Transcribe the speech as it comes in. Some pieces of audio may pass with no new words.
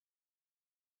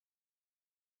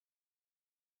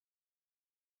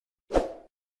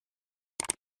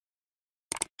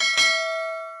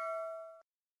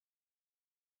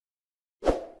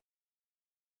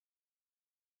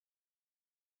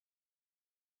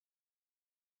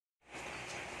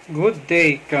Good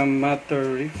day,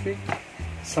 Kamatorific!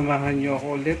 Samahan niyo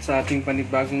ako ulit sa ating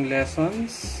panibagong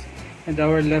lessons. And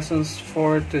our lessons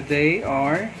for today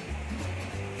are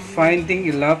finding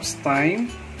elapsed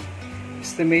time,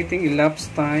 estimating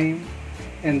elapsed time,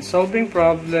 and solving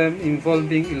problem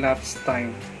involving elapsed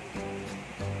time.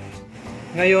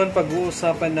 Ngayon,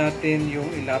 pag-uusapan natin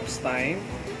yung elapsed time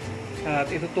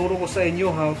at ituturo ko sa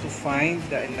inyo how to find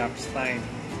the elapsed time.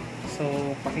 So,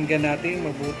 pakinggan natin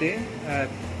mabuti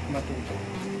at matuto.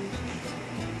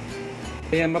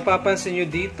 Ayan, mapapansin nyo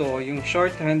dito, yung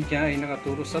shorthand niya ay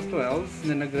nakaturo sa 12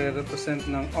 na nagre-represent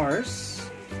ng hours,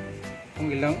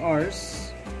 kung ilang hours,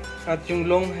 at yung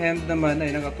longhand naman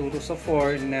ay nakaturo sa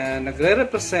 4 na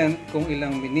nagre-represent kung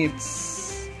ilang minutes.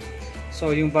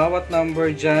 So, yung bawat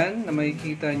number dyan na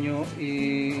makikita nyo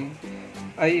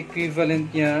ay equivalent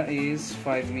niya is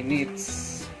 5 minutes.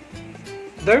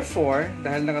 Therefore,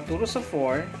 dahil nakaturo sa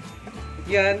 4,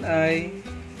 yan ay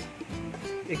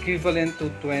equivalent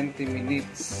to 20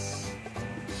 minutes.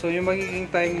 So, yung magiging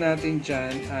time natin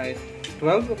dyan ay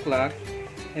 12 o'clock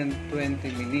and 20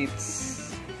 minutes.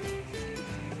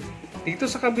 Dito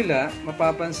sa kabila,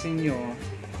 mapapansin nyo,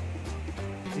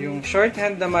 yung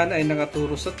shorthand naman ay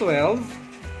nakaturo sa 12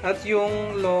 at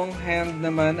yung longhand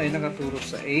naman ay nakaturo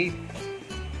sa 8.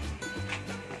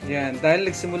 Yan. Dahil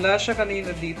nagsimula siya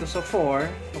kanina dito sa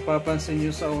 4, mapapansin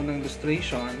nyo sa unang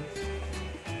illustration,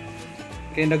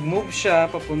 kaya nag-move siya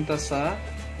papunta sa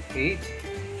 8.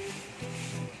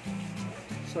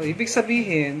 So, ibig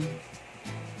sabihin,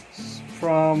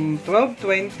 from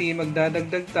 12:20,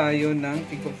 magdadagdag tayo ng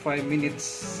tig 5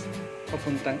 minutes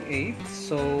papuntang 8.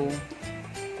 So,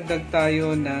 dagdag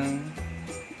tayo ng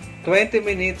 20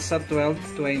 minutes sa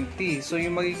 12:20. So,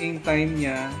 yung magiging time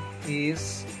niya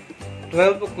is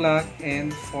 12 o'clock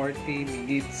and 40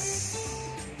 minutes.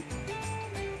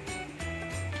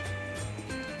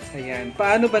 Ayan.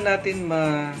 Paano ba natin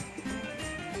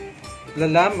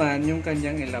malalaman yung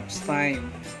kanyang elapsed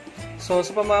time? So,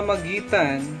 sa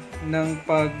pamamagitan ng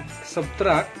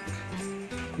pag-subtract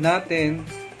natin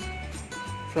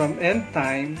from end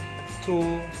time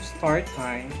to start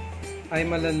time, ay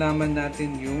malalaman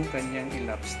natin yung kanyang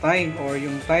elapsed time or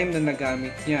yung time na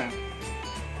nagamit niya.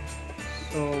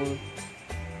 So,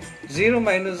 0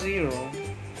 minus 0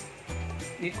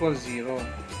 equals 0.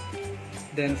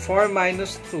 Then 4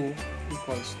 minus 2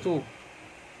 equals 2.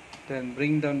 Then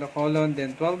bring down the colon.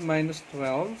 Then 12 minus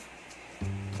 12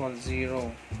 equals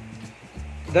 0.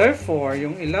 Therefore,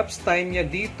 yung elapsed time niya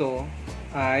dito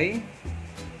ay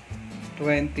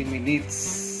 20 minutes.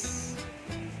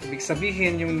 Ibig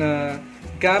sabihin, yung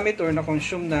na-gamit or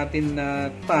na-consume natin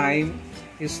na time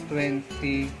is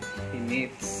 20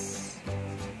 minutes.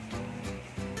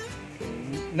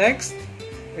 Next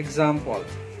example.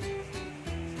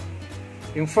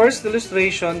 Yung first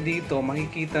illustration dito,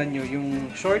 makikita nyo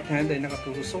yung shorthand ay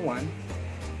nakaturo sa 1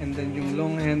 and then yung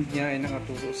longhand niya ay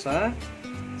nakaturo sa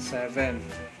 7.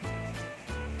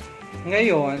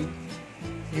 Ngayon,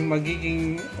 yung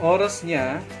magiging oras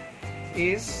niya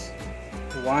is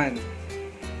 1.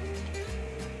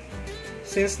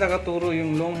 Since nakaturo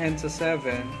yung longhand sa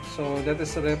 7, so that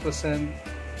is represent,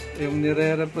 yung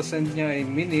nire-represent niya ay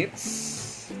minutes.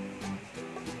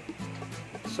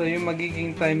 So, yung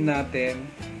magiging time natin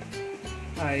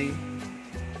ay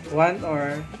 1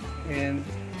 hour and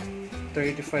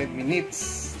 35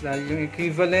 minutes. Dahil yung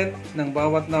equivalent ng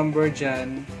bawat number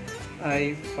dyan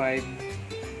ay 5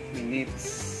 minutes.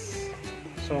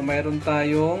 So, mayroon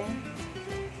tayong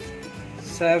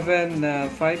 7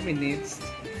 na 5 minutes.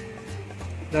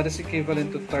 That is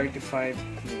equivalent to 35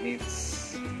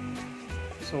 minutes.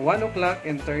 So, 1 o'clock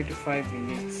and 35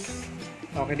 minutes.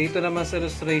 Okay, dito naman sa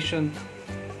illustration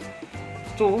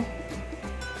 2,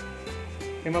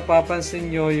 may mapapansin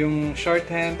nyo yung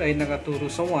shorthand ay nakaturo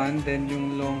sa 1, then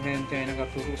yung longhand ay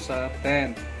nakaturo sa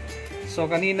 10. So,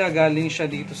 kanina galing siya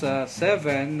dito sa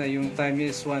 7 na yung time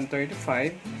is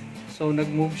 1:35. So,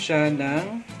 nag-move siya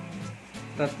ng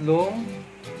 3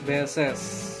 beses.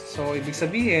 So, ibig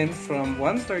sabihin, from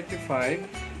 1:35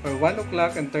 or 1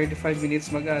 o'clock and 35 minutes,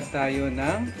 mag-add tayo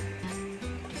ng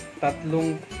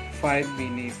 5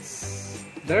 minutes.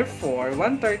 Therefore,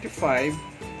 1:35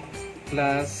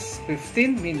 plus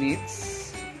 15 minutes,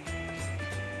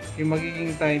 yung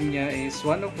magiging time niya is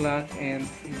 1 o'clock and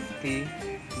 50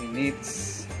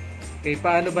 minutes. Okay,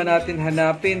 paano ba natin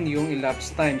hanapin yung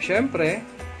elapsed time? Siyempre,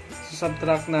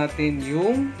 subtract natin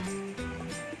yung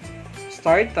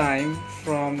start time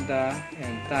from the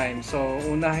end time. So,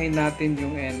 unahin natin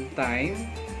yung end time.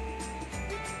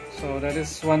 So, that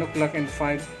is 1 o'clock and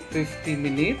 50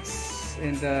 minutes.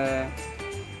 And the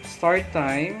start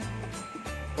time,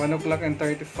 1 o'clock and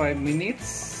 35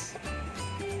 minutes.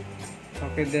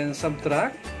 Okay, then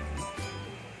subtract.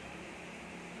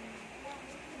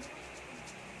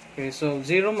 Okay, so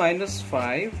 0 minus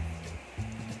 5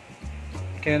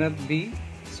 cannot be.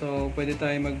 So, pwede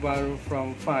tayo mag-borrow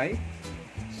from 5.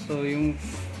 So, yung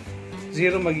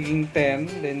 0 magiging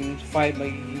 10, then 5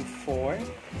 magiging 4.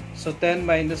 So, 10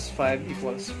 minus 5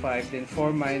 equals 5. Then,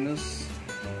 4 minus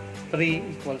 3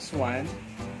 equals 1.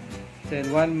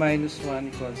 Then, 1 minus 1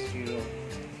 equals 0.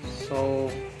 So,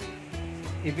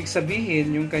 ibig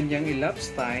sabihin, yung kanyang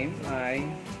elapsed time ay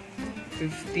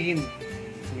 15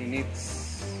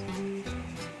 minutes.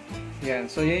 Yan.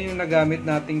 So, yan yung nagamit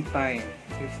nating time.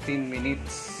 15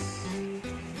 minutes.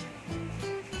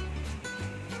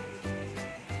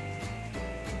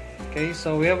 Okay,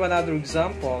 so we have another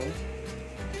example.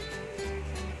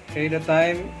 Okay, the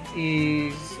time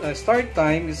is, start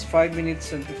time is 5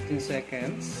 minutes and 15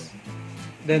 seconds.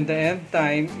 Then the end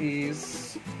time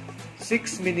is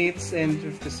 6 minutes and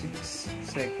 56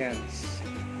 seconds.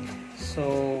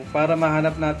 So, para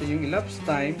mahanap natin yung elapsed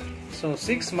time, so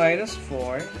 6 minus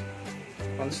 4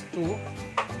 equals 2.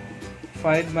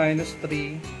 5 minus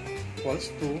 3 equals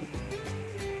 2.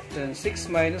 Then 6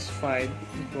 minus 5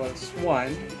 equals 1.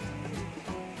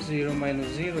 0 minus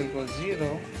 0 equals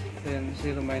 0. Then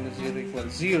 0 minus 0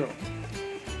 equals 0.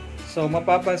 So,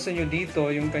 mapapansin nyo dito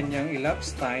yung kanyang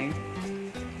elapsed time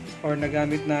or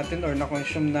nagamit natin or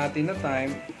na-consume natin na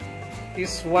time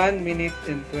is 1 minute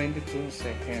and 22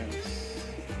 seconds.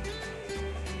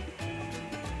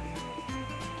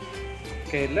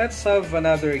 Okay, let's have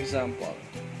another example.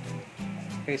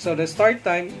 Okay, so the start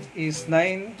time is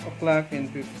 9 o'clock and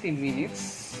 15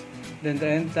 minutes. Then the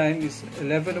end time is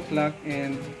 11 o'clock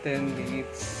and 10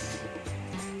 minutes.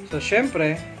 So,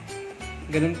 syempre,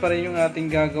 ganun pa rin yung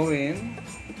ating gagawin.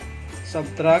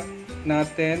 Subtract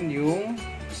natin yung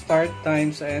start time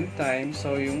sa end time.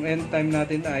 So, yung end time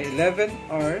natin ay 11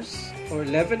 hours or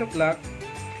 11 o'clock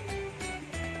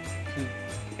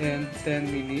and 10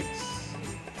 minutes.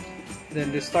 Then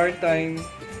the start time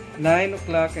 9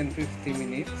 o'clock and 50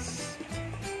 minutes.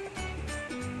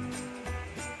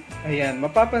 Ayan,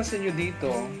 mapapansin nyo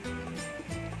dito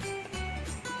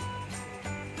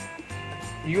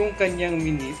yung kanyang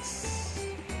minutes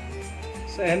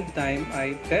sa end time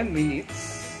ay 10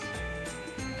 minutes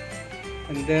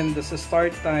and then the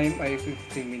start time ay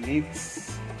 50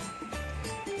 minutes.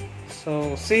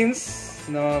 So, since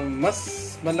na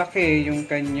mas malaki yung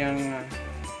kanyang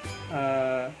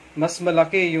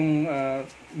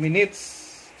minutes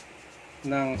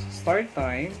ng start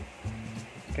time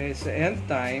kaysa end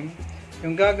time,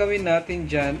 yung gagawin natin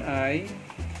dyan ay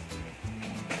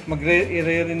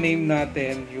i-rename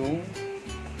natin yung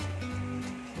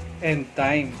end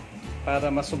time para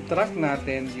masubtract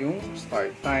natin yung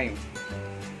start time.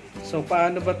 So,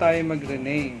 paano ba tayo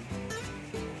mag-rename?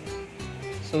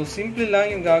 So, simple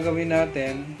lang yung gagawin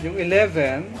natin. Yung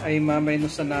 11 ay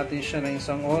maminusan natin siya ng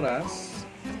isang oras.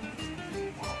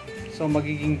 So,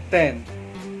 magiging 10.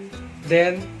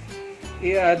 Then,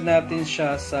 i-add natin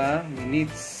siya sa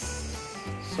minutes.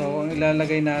 So, ang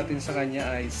ilalagay natin sa kanya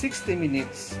ay 60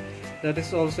 minutes. That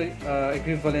is also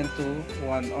equivalent to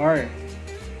 1 hour.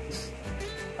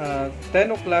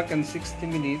 10 o'clock and 60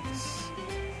 minutes.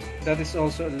 That is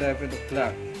also 11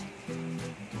 o'clock.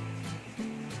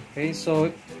 Okay, so,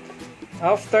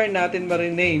 after natin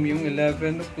ma-rename yung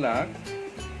 11 o'clock,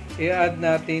 i-add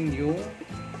natin yung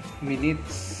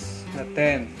minutes na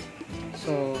 10.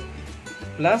 So,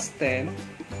 plus 10,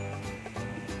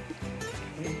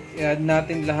 i-add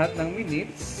natin lahat ng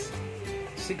minutes,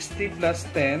 60 plus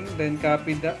 10, then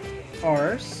copy the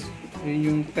hours, yun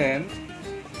yung 10,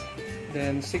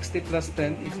 then 60 plus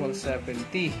 10 equals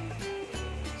 70.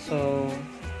 So,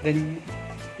 then,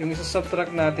 yung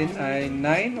isa-subtract natin ay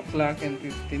 9 o'clock and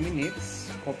 50 minutes.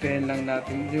 Kopyahin lang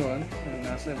natin yun.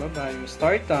 Nasa baba yung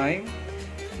start time.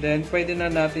 Then, pwede na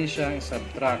natin siyang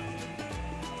subtract.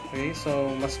 Okay,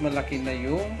 so, mas malaki na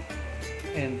yung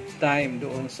end time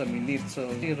doon sa minutes. So,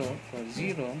 0 equals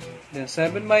 0. Then,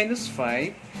 7 minus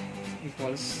 5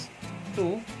 equals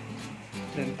 2.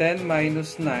 Then, 10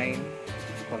 minus 9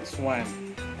 equals 1.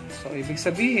 So, ibig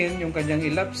sabihin, yung kanyang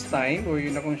elapsed time or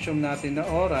yung na-consume natin na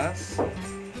oras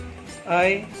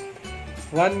ay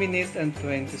 1 minute and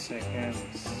 20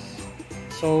 seconds.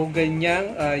 So,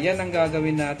 ganyan, yan ang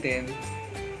gagawin natin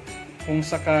kung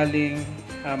sakaling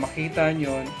makita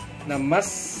nyo na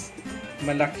mas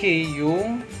malaki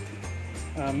yung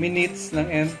minutes ng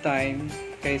end time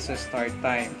kaysa start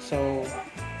time. So,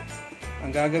 ang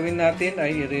gagawin natin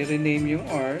ay i-rename yung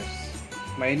hours,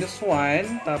 minus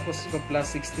 1, tapos plus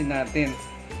 60 natin.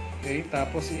 Okay,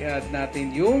 tapos i-add natin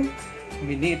yung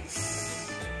minutes.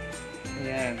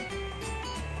 Ayan.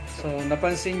 So,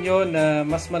 napansin nyo na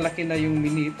mas malaki na yung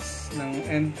minutes ng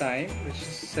end time, which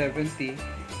is 70,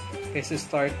 kaysa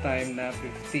start time na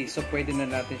 50. So, pwede na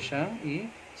natin siyang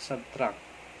i-subtract.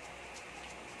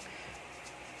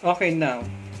 Okay, now,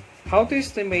 how to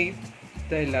estimate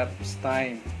the elapsed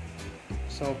time?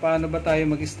 So, paano ba tayo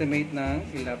mag-estimate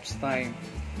ng elapsed time?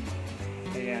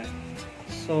 Ayan.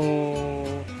 So,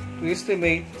 to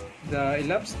estimate the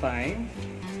elapsed time,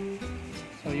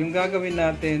 so, yung gagawin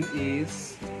natin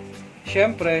is,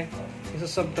 syempre,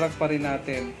 isusubtract pa rin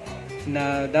natin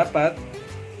na dapat,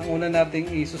 ang una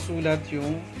nating isusulat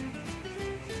yung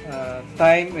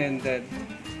time ended.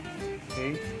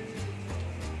 Okay?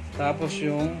 Tapos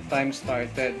yung time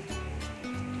started.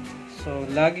 So,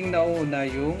 laging nauuna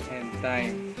yung end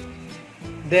time.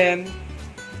 Then,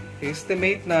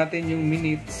 estimate natin yung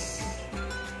minutes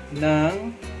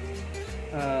ng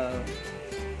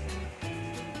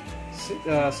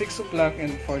 6 o'clock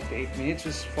and 48 minutes,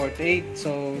 which is 48.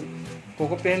 So,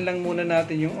 kukupihan lang muna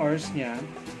natin yung hours niya.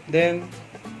 Then,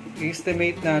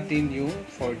 estimate natin yung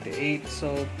 48.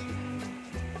 So,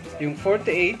 yung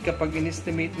 48, kapag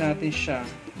in-estimate natin siya,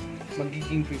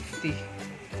 magiging 50.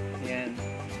 Ayan.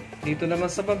 Dito naman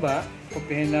sa baba,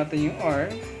 kupihan natin yung hour,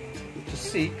 which is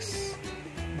 6.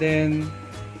 Then,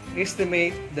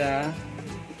 estimate the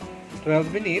 12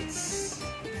 minutes.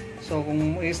 So,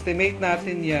 kung estimate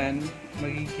natin yan,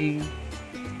 magiging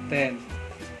 10.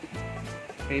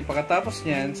 Okay, pagkatapos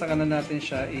nyan, saka na natin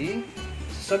siya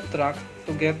i-subtract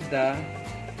to get the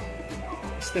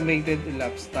estimated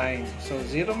elapsed time. So,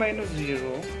 0 minus 0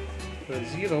 equals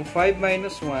 0. 5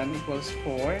 minus 1 equals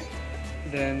 4.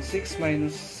 Then, 6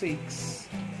 minus 6,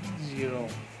 0.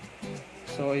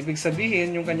 So, ibig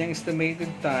sabihin, yung kanyang estimated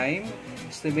time,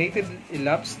 estimated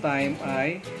elapsed time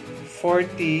ay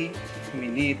 40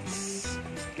 minutes.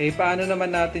 Okay, paano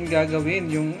naman natin gagawin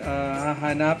yung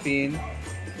hahanapin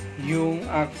yung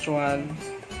actual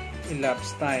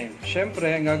elapsed time?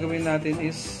 Syempre, ang gagawin natin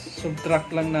is subtract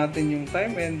lang natin yung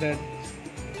time ended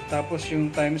tapos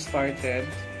yung time started.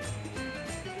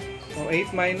 So,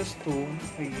 8 minus 2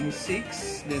 magiging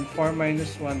 6. Then, 4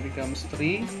 minus 1 becomes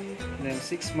 3. Then,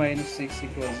 6 minus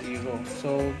 6 equals 0.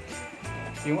 So,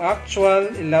 yung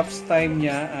actual elapsed time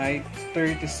niya ay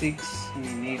 36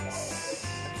 minutes.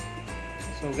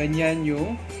 So, ganyan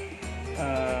yung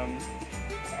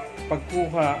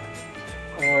pagkuha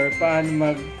or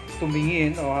paano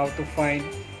magtumingin o how to find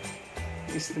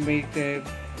estimated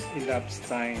elapsed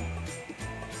time.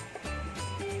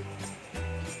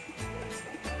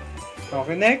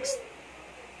 Okay, next.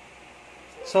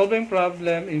 Solving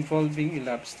problem involving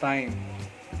elapsed time.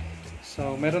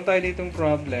 So, meron tayo ditong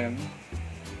problem.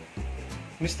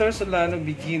 Mr. Solano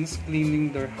begins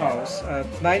cleaning their house at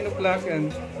 9 o'clock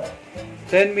and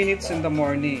 10 minutes in the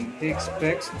morning. He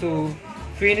expects to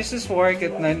finish his work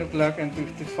at 9 o'clock and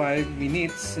 55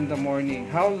 minutes in the morning.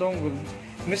 How long will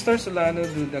Mr. Solano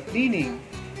do the cleaning?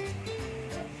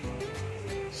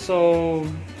 So,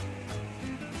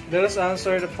 let us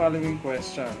answer the following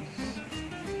questions.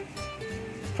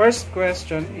 First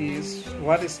question is,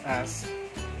 what is asked?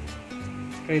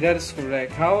 Okay, that is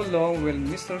correct. How long will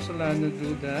Mr. Solano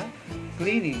do the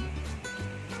cleaning?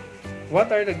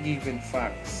 What are the given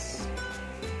facts?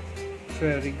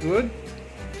 Very good.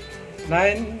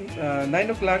 9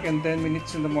 o'clock and 10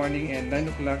 minutes in the morning and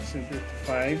 9 o'clock and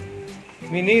 55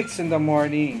 minutes in the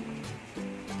morning.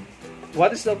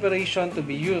 What is the operation to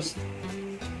be used?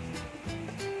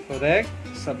 Correct.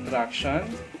 Subtraction.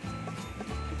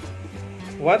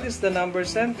 What is the number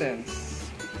sentence?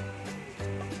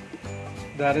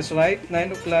 That is right.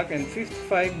 9 o'clock and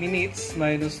 55 minutes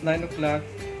minus 9 o'clock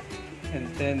and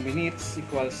 10 minutes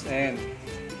equals n.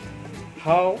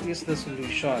 How is the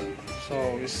solution? So,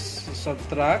 we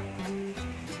subtract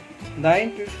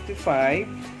 9:55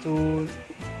 to,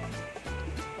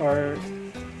 or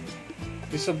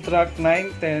we subtract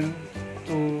 9:10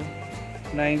 to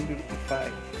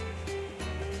 9:55.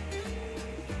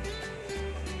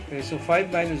 Okay, so 5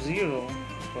 minus 0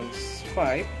 equals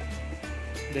 5.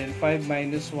 Then 5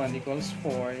 minus 1 equals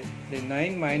 4. Then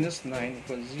 9 minus 9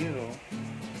 equals 0.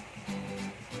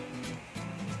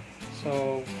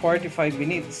 So, 45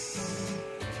 minutes.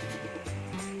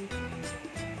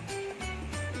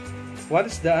 What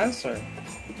is the answer?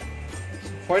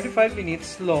 45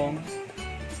 minutes long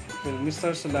will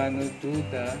Mr. Solano do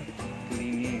the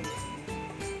cleaning.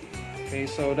 Okay,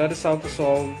 so that is how to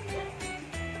solve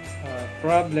a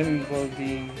problem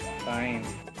involving time.